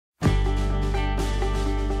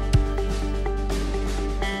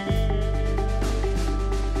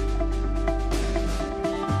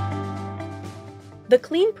The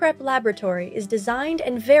Clean Prep Laboratory is designed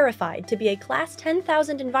and verified to be a Class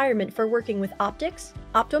 10,000 environment for working with optics,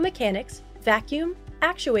 optomechanics, vacuum,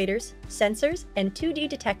 actuators, sensors, and 2D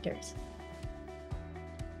detectors.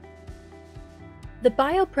 The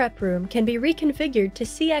BioPrep room can be reconfigured to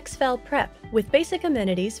CXFEL prep with basic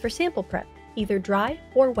amenities for sample prep, either dry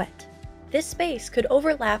or wet. This space could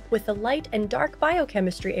overlap with the light and dark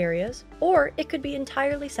biochemistry areas, or it could be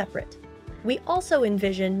entirely separate. We also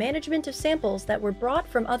envision management of samples that were brought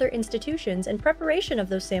from other institutions and preparation of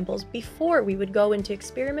those samples before we would go into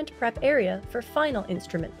experiment prep area for final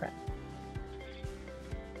instrument prep.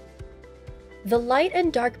 The Light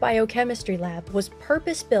and Dark Biochemistry Lab was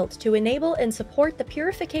purpose-built to enable and support the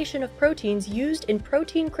purification of proteins used in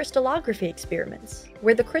protein crystallography experiments,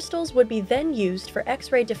 where the crystals would be then used for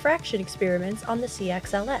X-ray diffraction experiments on the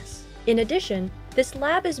CXLS. In addition, this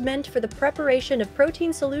lab is meant for the preparation of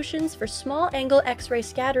protein solutions for small-angle X-ray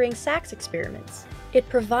scattering SAX experiments. It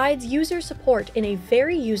provides user support in a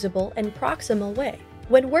very usable and proximal way.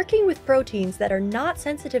 When working with proteins that are not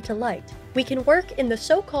sensitive to light, we can work in the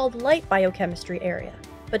so-called light biochemistry area.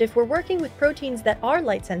 But if we're working with proteins that are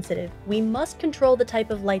light sensitive, we must control the type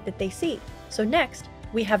of light that they see. So next,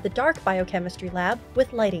 we have the dark biochemistry lab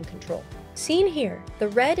with lighting control. Seen here, the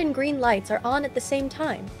red and green lights are on at the same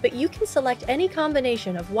time, but you can select any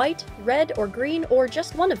combination of white, red, or green, or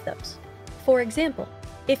just one of those. For example,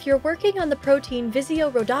 if you're working on the protein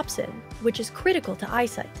visiorhodopsin, which is critical to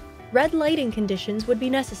eyesight, red lighting conditions would be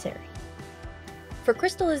necessary. For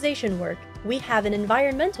crystallization work, we have an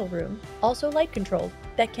environmental room, also light-controlled,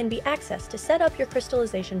 that can be accessed to set up your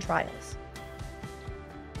crystallization trials.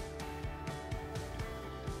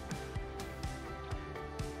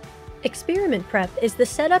 Experiment prep is the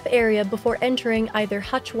setup area before entering either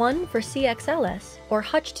Hutch-1 for CXLS or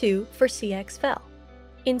Hutch-2 for CXFEL.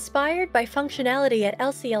 Inspired by functionality at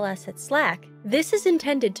LCLS at SLAC, this is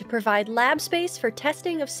intended to provide lab space for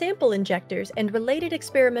testing of sample injectors and related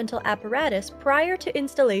experimental apparatus prior to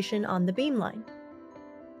installation on the beamline.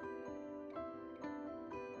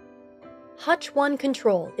 Hutch-1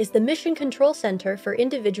 Control is the mission control center for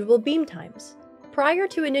individual beam times. Prior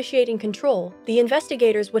to initiating control, the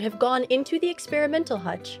investigators would have gone into the experimental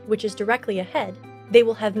hutch, which is directly ahead. They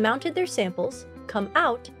will have mounted their samples, come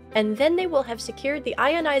out, and then they will have secured the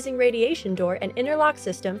ionizing radiation door and interlock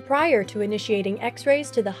system prior to initiating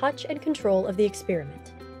X-rays to the hutch and control of the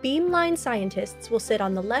experiment. Beamline scientists will sit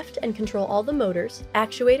on the left and control all the motors,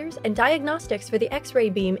 actuators, and diagnostics for the X-ray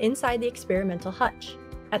beam inside the experimental hutch.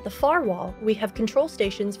 At the far wall, we have control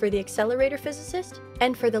stations for the accelerator physicist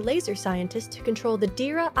and for the laser scientist to control the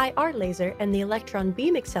DIRA IR laser and the electron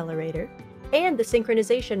beam accelerator, and the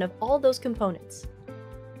synchronization of all those components.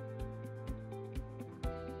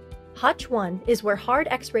 Hutch-1 is where hard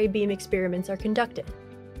X-ray beam experiments are conducted.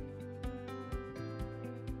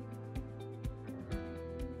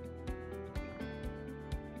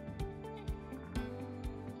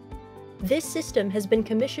 This system has been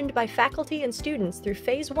commissioned by faculty and students through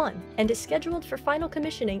Phase 1 and is scheduled for final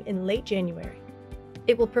commissioning in late January.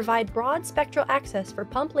 It will provide broad spectral access for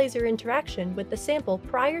pump laser interaction with the sample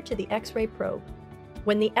prior to the X-ray probe.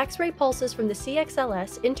 When the X-ray pulses from the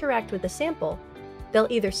CXLS interact with the sample, they'll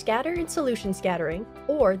either scatter in solution scattering,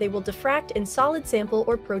 or they will diffract in solid sample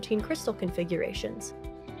or protein crystal configurations.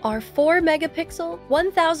 Our 4-megapixel,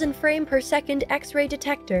 1000 frame per second X-ray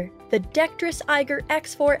detector, the Dectris Eiger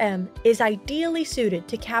X4M, is ideally suited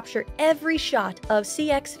to capture every shot of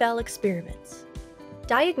CXFEL experiments.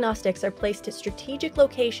 Diagnostics are placed at strategic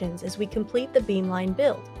locations as we complete the beamline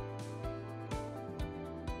build.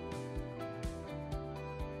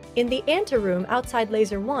 In the anteroom outside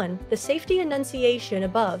Laser 1, the safety annunciation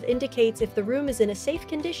above indicates if the room is in a safe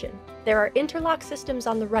condition. There are interlock systems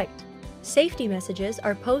on the right. Safety messages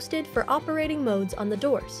are posted for operating modes on the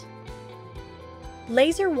doors.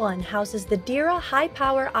 Laser 1 houses the DIRA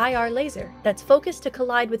high-power IR laser that's focused to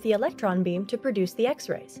collide with the electron beam to produce the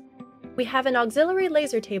X-rays. We have an auxiliary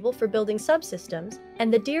laser table for building subsystems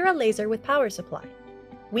and the DIRA laser with power supply.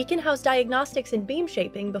 We can house diagnostics and beam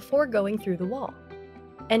shaping before going through the wall.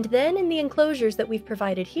 And then in the enclosures that we've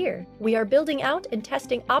provided here, we are building out and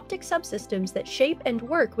testing optic subsystems that shape and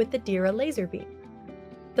work with the DIRA laser beam.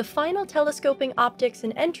 The final telescoping optics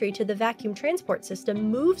and entry to the vacuum transport system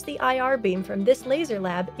moves the IR beam from this laser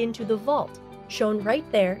lab into the vault, shown right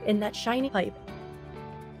there in that shiny pipe.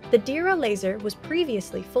 The DIRA laser was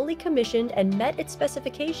previously fully commissioned and met its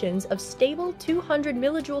specifications of stable 200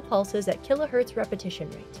 millijoule pulses at kilohertz repetition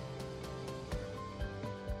rate.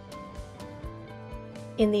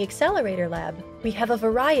 In the Accelerator Lab, we have a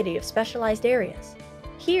variety of specialized areas.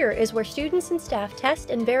 Here is where students and staff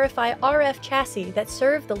test and verify RF chassis that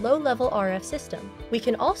serve the low-level RF system. We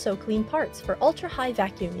can also clean parts for ultra-high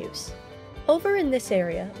vacuum use. Over in this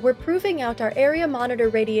area, we're proving out our area monitor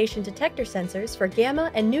radiation detector sensors for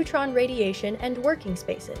gamma and neutron radiation and working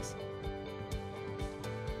spaces.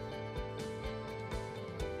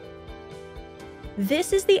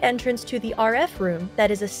 This is the entrance to the RF room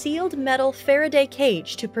that is a sealed metal Faraday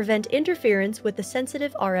cage to prevent interference with the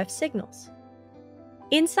sensitive RF signals.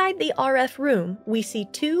 Inside the RF room, we see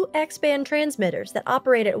two X-band transmitters that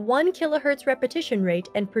operate at 1 kHz repetition rate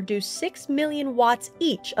and produce 6 million watts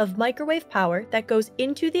each of microwave power that goes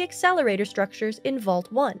into the accelerator structures in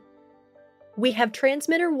Vault 1. We have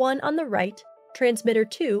transmitter 1 on the right, transmitter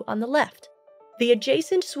 2 on the left. The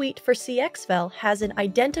adjacent suite for CXFEL has an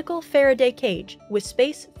identical Faraday cage with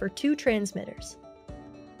space for 2 transmitters.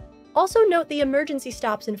 Also note the emergency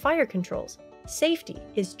stops and fire controls. Safety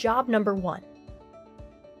is job number 1.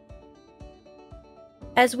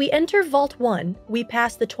 As we enter Vault 1, we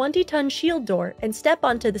pass the 20-ton shield door and step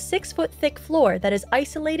onto the 6-foot thick floor that is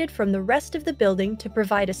isolated from the rest of the building to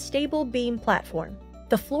provide a stable beam platform.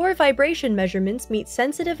 The floor vibration measurements meet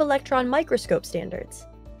sensitive electron microscope standards.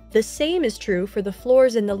 The same is true for the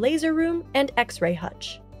floors in the laser room and X-ray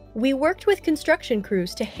hutch. We worked with construction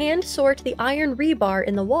crews to hand sort the iron rebar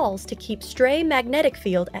in the walls to keep stray magnetic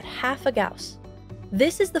field at half a Gauss.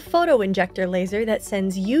 This is the photo injector laser that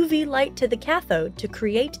sends UV light to the cathode to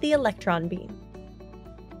create the electron beam.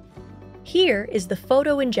 Here is the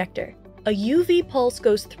photo injector. A UV pulse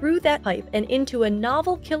goes through that pipe and into a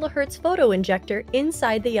novel kilohertz photo injector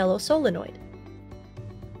inside the yellow solenoid.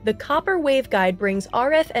 The copper waveguide brings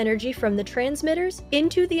RF energy from the transmitters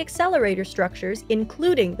into the accelerator structures,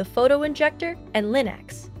 including the photo injector and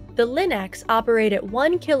Linacs. The Linacs operate at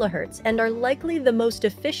 1 kHz and are likely the most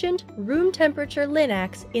efficient room temperature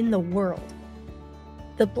Linacs in the world.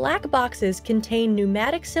 The black boxes contain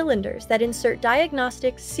pneumatic cylinders that insert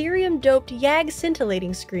diagnostic cerium-doped YAG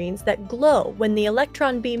scintillating screens that glow when the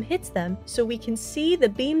electron beam hits them, so we can see the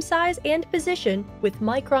beam size and position with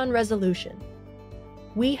micron resolution.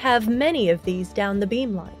 We have many of these down the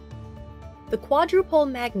beam line. The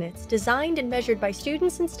quadrupole magnets, designed and measured by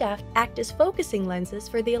students and staff, act as focusing lenses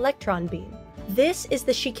for the electron beam. This is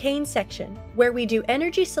the chicane section, where we do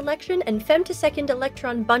energy selection and femtosecond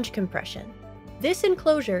electron bunch compression. This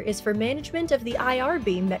enclosure is for management of the IR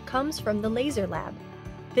beam that comes from the laser lab.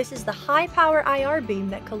 This is the high-power IR beam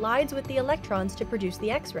that collides with the electrons to produce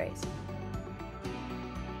the X-rays.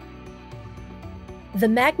 The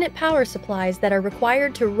magnet power supplies that are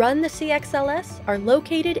required to run the CXLS are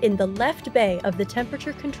located in the left bay of the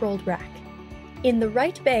temperature-controlled rack. In the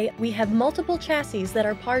right bay, we have multiple chassis that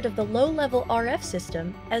are part of the low-level RF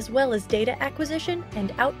system, as well as data acquisition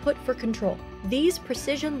and output for control. These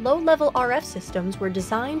precision low-level RF systems were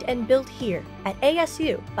designed and built here at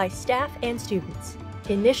ASU by staff and students.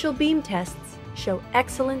 Initial beam tests show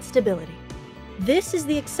excellent stability. This is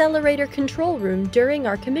the accelerator control room during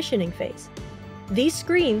our commissioning phase. These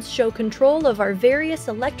screens show control of our various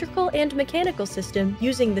electrical and mechanical system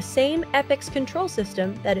using the same EPICS control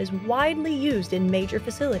system that is widely used in major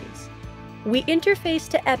facilities. We interface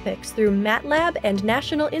to EPICS through MATLAB and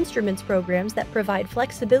National Instruments programs that provide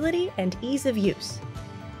flexibility and ease of use.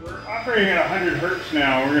 We're operating at 100 Hertz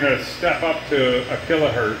now. We're going to step up to a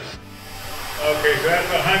kilohertz. Okay, so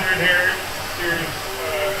that's 100 here.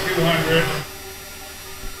 Here's 200.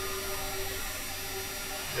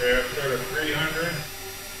 Yeah, go to 300.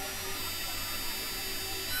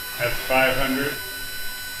 That's 500.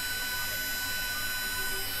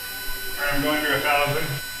 I'm going to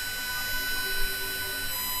 1,000.